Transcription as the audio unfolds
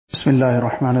Bismillahir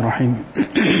Rahmanir Rahim.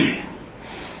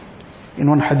 In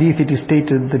one hadith it is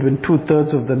stated that when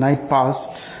 2/3 of the night passed,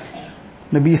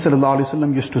 Nabi sallallahu alaihi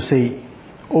wasallam used to say,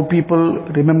 "O people,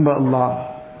 remember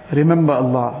Allah, remember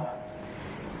Allah.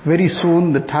 Very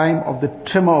soon the time of the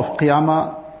tremor of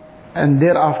Qiyamah and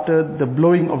thereafter the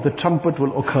blowing of the trumpet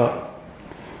will occur.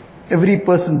 Every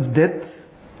person's death,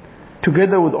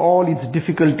 together with all its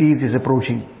difficulties, is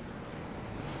approaching."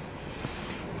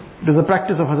 It was the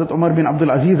practice of Hazrat Umar bin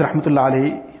Abdul Aziz rahmatullah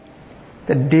alayhi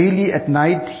that daily at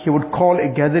night he would call a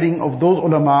gathering of those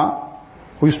ulama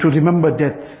who used to remember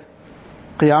death,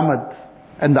 Qiyamat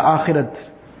and the Akhirat,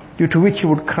 due to which he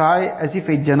would cry as if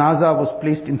a janaza was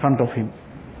placed in front of him.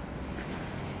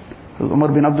 Hazrat Umar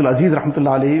bin Abdul Aziz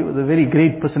rahmatullah alayhi was a very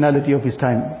great personality of his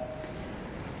time.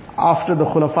 After the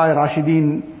Khulafai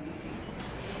Rashideen,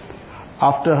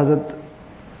 after Hazrat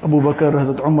Abu Bakr,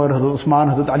 Hazrat Umar, Hazrat Usman,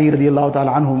 Hazrat Ali radiallahu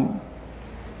ta'ala anhum,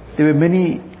 there were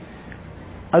many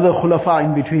other khulafa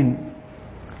in between.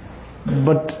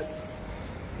 But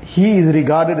he is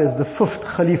regarded as the 5th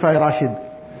Khalifa Rashid,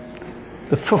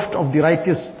 the 5th of the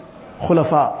righteous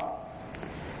khulafa.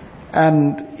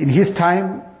 And in his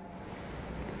time,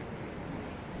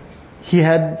 he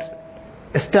had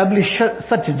established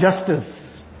such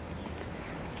justice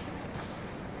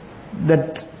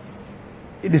that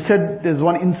it is said, there's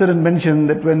one incident mentioned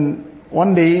that when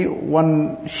one day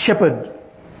one shepherd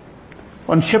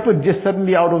just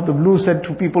suddenly out of the blue said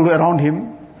to people around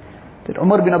him that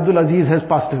Umar bin Abdul Aziz has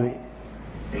passed away.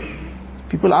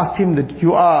 People asked him that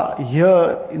you are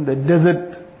here in the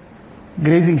desert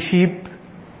grazing sheep.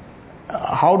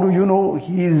 How do you know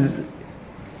he is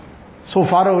so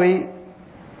far away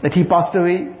that he passed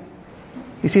away?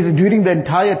 He says that during the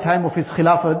entire time of his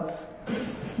khilafat,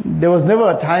 there was never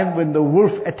a time when the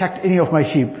wolf attacked any of my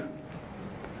sheep.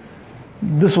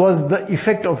 This was the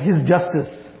effect of his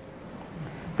justice.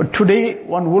 But today,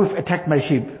 one wolf attacked my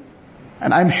sheep.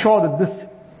 And I'm sure that this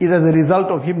is as a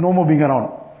result of him no more being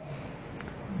around.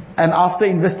 And after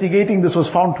investigating, this was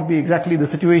found to be exactly the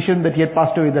situation, that he had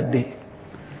passed away that day.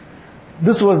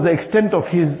 This was the extent of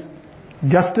his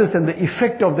justice and the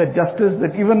effect of that justice,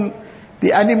 that even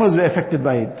the animals were affected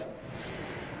by it.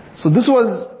 So this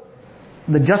was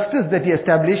the justice that he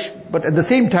established, but at the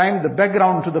same time the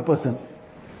background to the person.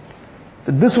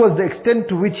 That this was the extent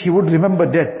to which he would remember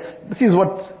death. This is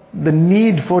what the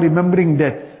need for remembering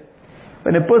death.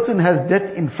 When a person has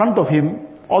death in front of him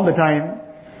all the time,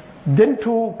 then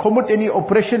to commit any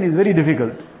oppression is very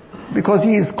difficult. Because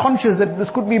he is conscious that this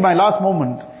could be my last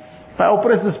moment. If I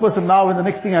oppress this person now and the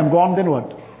next thing I'm gone, then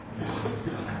what?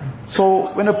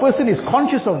 So when a person is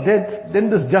conscious of death, then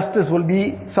this justice will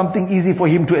be something easy for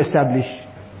him to establish.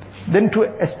 Then to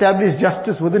establish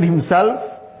justice within himself,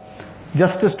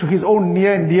 justice to his own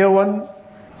near and dear ones,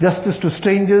 justice to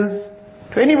strangers,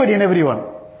 to anybody and everyone.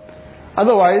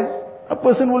 Otherwise, a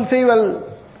person will say, well,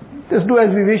 just do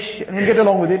as we wish and we'll get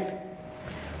along with it.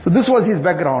 So this was his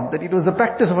background, that it was the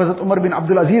practice of Hazrat Umar bin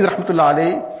Abdul Aziz rahmatullah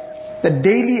alayhi, that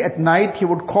daily at night he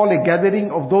would call a gathering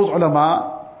of those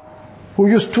ulama who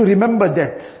used to remember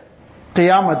death,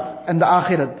 Qiyamat and the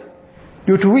Akhirat,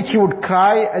 due to which he would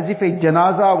cry as if a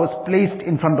janaza was placed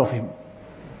in front of him.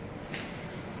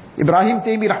 Ibrahim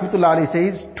Taymi rahmatullah alayhi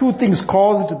says, 2 things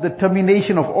caused the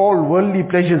termination of all worldly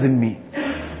pleasures in me.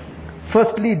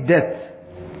 Firstly, death.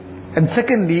 And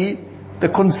secondly, the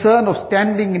concern of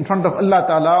standing in front of Allah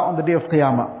Ta'ala on the day of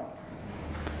Qiyamah.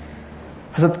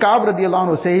 Hazrat Ka'b radiallahu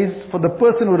anhu says, for the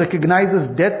person who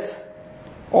recognizes death,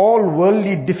 all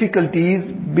worldly difficulties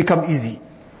become easy.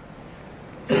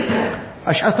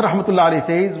 Ash'ath rahmatullah alayhi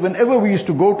says, whenever we used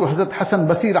to go to Hazrat Hassan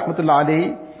Basri rahmatullah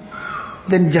alayhi,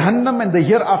 then Jahannam and the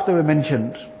hereafter were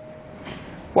mentioned.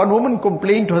 One woman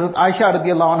complained to Hazrat Aisha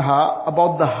radiallahu anha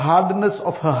about the hardness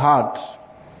of her heart.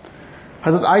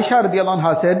 Hazrat Aisha radiallahu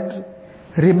anha said,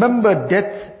 remember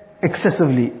death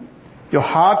excessively. Your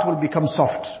heart will become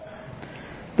soft.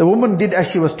 The woman did as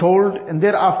she was told, and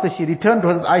thereafter she returned to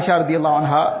Hazrat Aisha radiallahu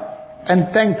anha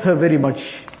and thanked her very much.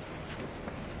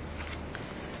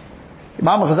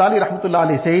 Imam Ghazali rahmatullah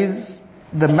alayhi says,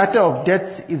 the matter of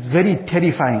death is very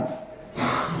terrifying,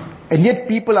 and yet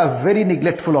people are very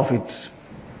neglectful of it.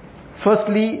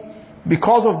 Firstly,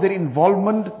 because of their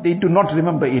involvement, they do not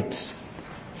remember it.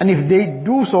 And if they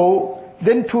do so,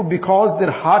 then too because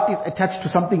their heart is attached to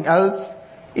something else,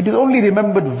 it is only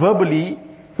remembered verbally,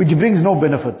 which brings no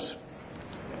benefit.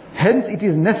 Hence it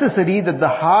is necessary that the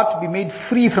heart be made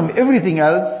free from everything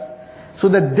else, so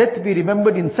that death be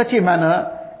remembered in such a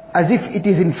manner as if it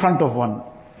is in front of one.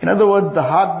 In other words, the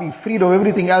heart be freed of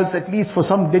everything else, at least for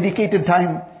some dedicated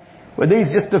time, whether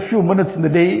it's just a few minutes in the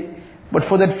day, but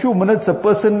for that few minutes a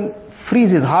person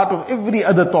frees his heart of every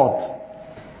other thought.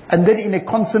 And then in a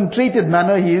concentrated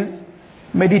manner he is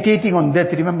meditating on death,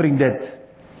 remembering death.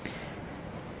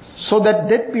 So that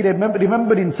death be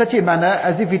remembered in such a manner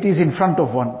as if it is in front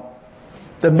of one.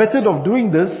 The method of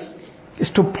doing this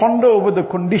is to ponder over the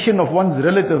condition of one's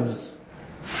relatives,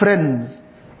 friends,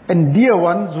 and dear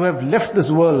ones who have left this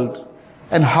world,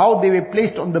 and how they were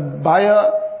placed on the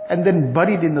bier and then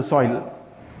buried in the soil.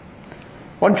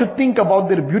 One should think about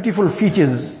their beautiful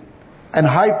features and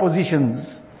high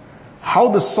positions,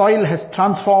 how the soil has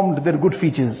transformed their good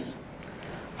features,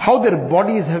 how their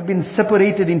bodies have been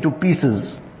separated into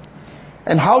pieces,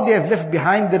 and how they have left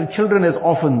behind their children as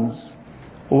orphans,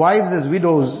 wives as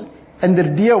widows, and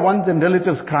their dear ones and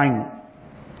relatives crying.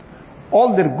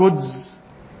 All their goods,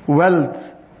 wealth,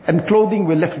 and clothing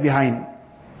were left behind.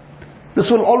 This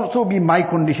will also be my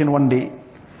condition one day.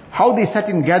 How they sat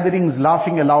in gatherings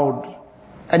laughing aloud,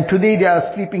 and today they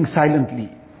are sleeping silently.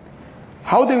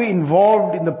 How they were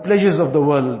involved in the pleasures of the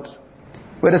world,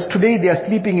 whereas today they are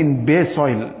sleeping in bare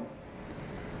soil.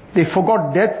 They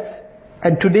forgot death,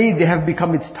 and today they have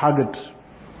become its target.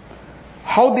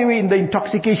 How they were in the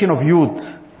intoxication of youth,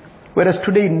 whereas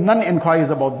today none inquires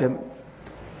about them.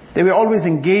 They were always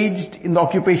engaged in the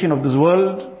occupation of this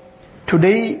world.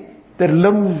 Today their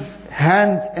limbs,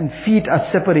 hands and feet are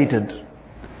separated.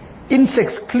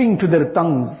 Insects cling to their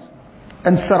tongues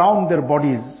and surround their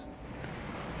bodies.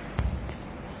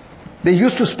 They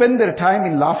used to spend their time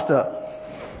in laughter.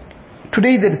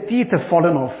 Today their teeth have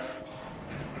fallen off.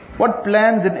 What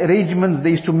plans and arrangements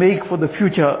they used to make for the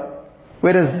future,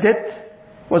 whereas death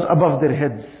was above their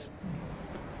heads.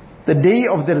 The day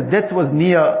of their death was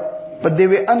near, but they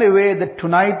were unaware that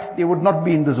tonight they would not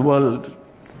be in this world.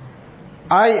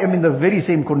 I am in the very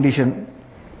same condition.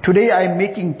 Today I am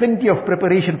making plenty of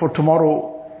preparation for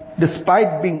tomorrow,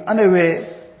 despite being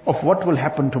unaware of what will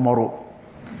happen tomorrow.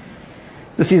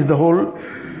 This is the whole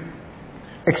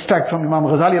extract from Imam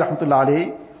Ghazali rahmatullah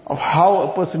alayhi of how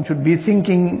a person should be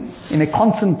thinking in a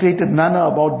concentrated manner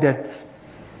about death.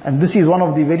 And this is one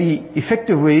of the very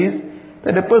effective ways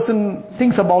that a person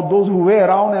thinks about those who were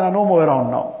around and are no more around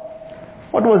now.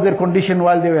 What was their condition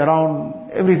while they were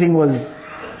around? Everything was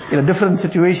in a different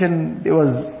situation. There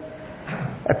was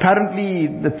apparently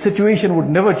the situation would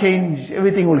never change.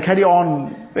 Everything will carry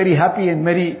on very happy and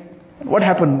merry. What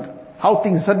happened? How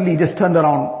things suddenly just turned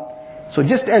around. So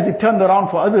just as it turned around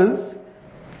for others,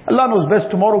 Allah knows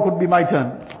best, tomorrow could be my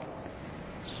turn.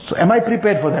 So am I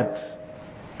prepared for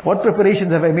that? What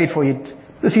preparations have I made for it?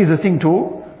 This is the thing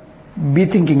to be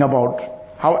thinking about.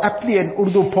 How aptly an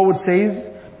Urdu poet says,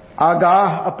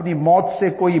 Agah apni maut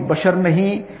se koi bashar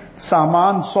nahi,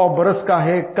 saman 100 baras ka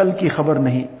hai, kal ki khabar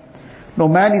nahi. No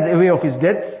man is aware of his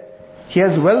death. He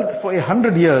has wealth for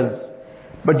 100 years,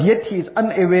 but yet he is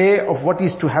unaware of what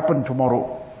is to happen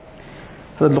tomorrow.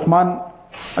 Hazrat Luqman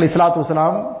alayhi salatu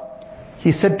wasalam,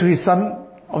 he said to his son,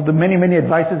 of the many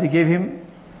advices he gave him,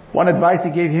 one advice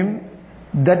he gave him,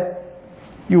 that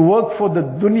you work for the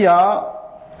dunya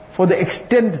for the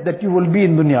extent that you will be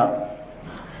in dunya,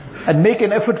 and make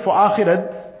an effort for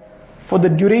akhirat for the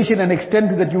duration and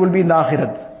extent that you will be in the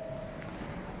akhirat.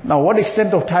 Now what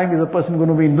extent of time is a person going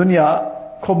to be in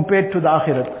dunya compared to the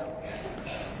akhirat?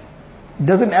 It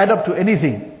doesn't add up to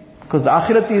anything, because the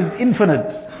akhirat is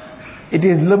infinite. It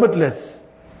is limitless.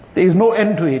 There is no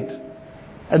end to it.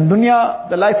 And dunya,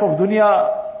 the life of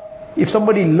dunya, if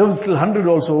somebody lives till 100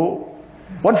 also,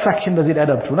 what fraction does it add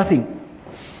up to? Nothing.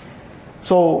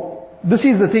 So this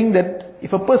is the thing, that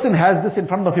if a person has this in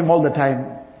front of him all the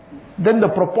time, then the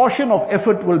proportion of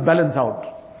effort will balance out.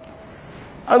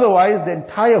 Otherwise the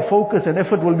entire focus and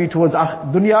effort will be towards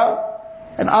dunya,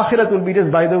 and akhirat will be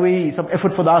just, by the way, some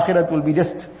effort for the akhirat will be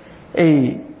just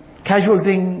a casual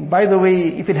thing. By the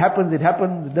way, if it happens, it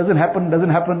happens. It doesn't happen, doesn't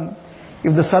happen.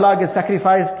 If the salah gets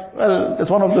sacrificed, well, that's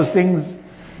one of those things.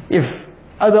 If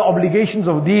other obligations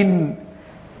of deen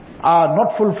are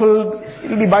not fulfilled, it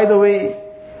will be by the way.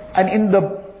 And in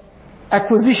the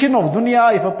acquisition of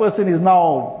dunya, if a person is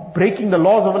now breaking the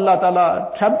laws of Allah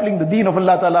Ta'ala, trampling the deen of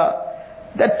Allah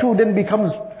Ta'ala, that too then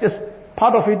becomes just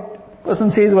part of it.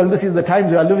 Person says, well, this is the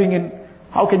times we are living in.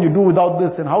 How can you do without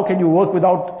this? And how can you work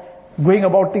without going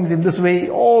about things in this way?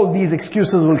 All these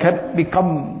excuses will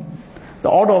become the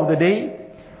order of the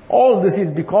day. All this is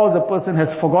because a person has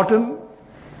forgotten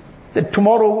that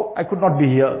tomorrow I could not be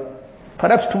here.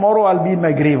 Perhaps tomorrow I'll be in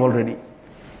my grave already.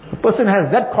 If a person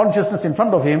has that consciousness in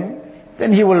front of him,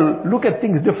 then he will look at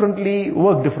things differently,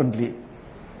 work differently.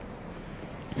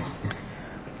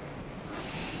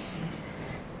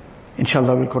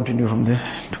 Inshallah we'll continue from there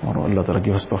tomorrow. Allah Ta'ala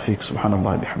give us tawfiq.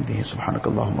 Subhanallah bihamdihi.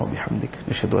 Subhanakallahumma bihamdik.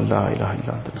 Nashhadu an la ilaha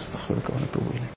illa anta nastaghfiruka wa natubu ilayk.